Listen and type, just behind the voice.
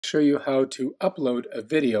Show you how to upload a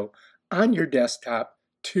video on your desktop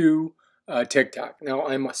to TikTok. Now,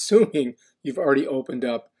 I'm assuming you've already opened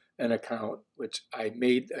up an account, which I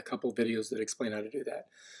made a couple videos that explain how to do that.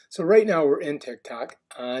 So right now we're in TikTok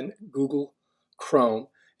on Google Chrome,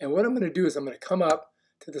 and what I'm going to do is I'm going to come up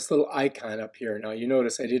to this little icon up here. Now you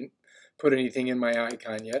notice I didn't put anything in my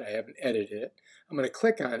icon yet. I haven't edited it. I'm going to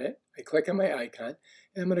click on it. I click on my icon,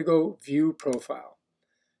 and I'm going to go View Profile.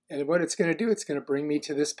 And what it's going to do, it's going to bring me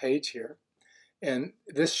to this page here. And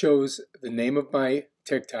this shows the name of my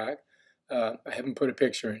TikTok. I haven't put a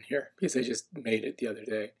picture in here because I just made it the other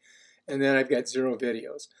day. And then I've got 0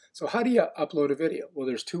 videos. So how do you upload a video? Well,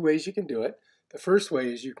 there's 2 ways you can do it. The first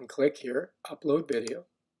way is you can click here, Upload Video.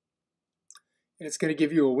 And it's going to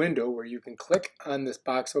give you a window where you can click on this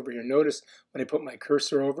box over here. Notice when I put my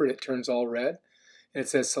cursor over it, it turns all red. And it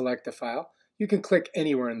says Select a File. You can click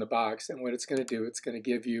anywhere in the box, and what it's going to do, it's going to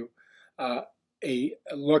give you a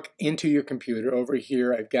look into your computer. Over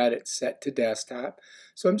here, I've got it set to desktop.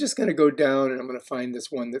 So I'm just going to go down and I'm going to find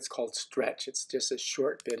this one that's called Stretch. It's just a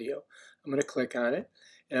short video. I'm going to click on it,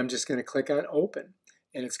 and I'm just going to click on Open,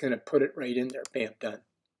 and it's going to put it right in there. Bam, done.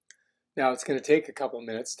 Now it's going to take a couple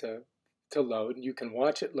minutes to load, and you can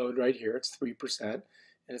watch it load right here. It's 3%, and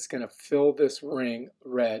it's going to fill this ring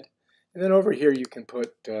red. And then over here you can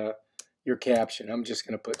put your caption. I'm just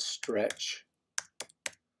going to put Stretch.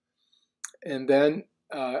 And then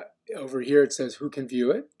over here it says who can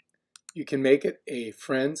view it. You can make it a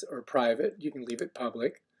friends or private. You can leave it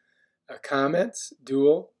public. Comments,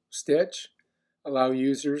 dual, stitch, allow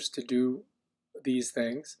users to do these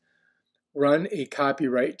things. Run a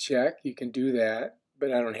copyright check. You can do that,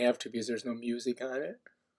 but I don't have to because there's no music on it.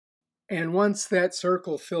 And once that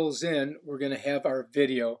circle fills in, we're going to have our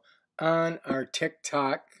video on our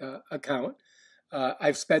TikTok account.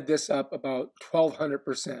 I've sped this up about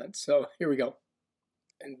 1200%. So here we go.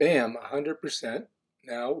 And bam, 100%.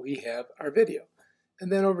 Now we have our video.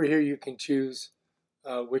 And then over here you can choose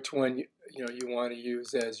which one you want to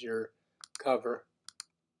use as your cover.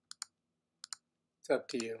 It's up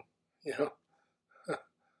to you.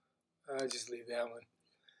 I'll just leave that one.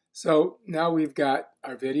 So now we've got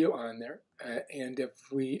our video on there, and if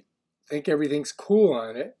we think everything's cool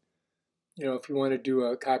on it, if you want to do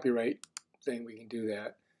a copyright thing, we can do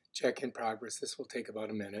that. Check in progress. This will take about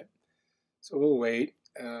a minute. So we'll wait.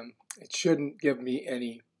 It shouldn't give me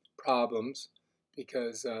any problems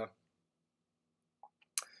because,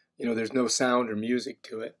 there's no sound or music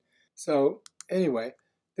to it. So anyway,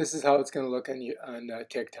 this is how it's going to look on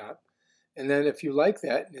TikTok. And then if you like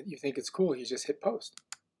that and you think it's cool, you just hit post.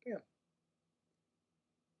 Yeah.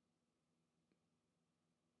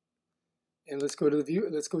 And let's go to the view.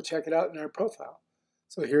 Let's go check it out in our profile.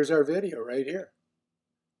 So here's our video right here.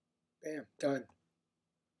 Bam, done.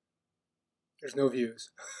 There's no views.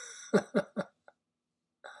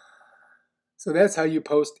 So that's how you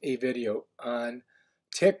post a video on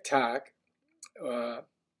TikTok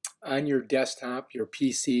on your desktop, your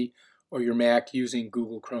PC, or your Mac using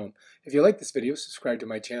Google Chrome. If you like this video, subscribe to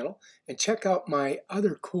my channel and check out my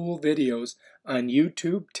other cool videos on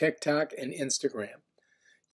YouTube, TikTok, and Instagram.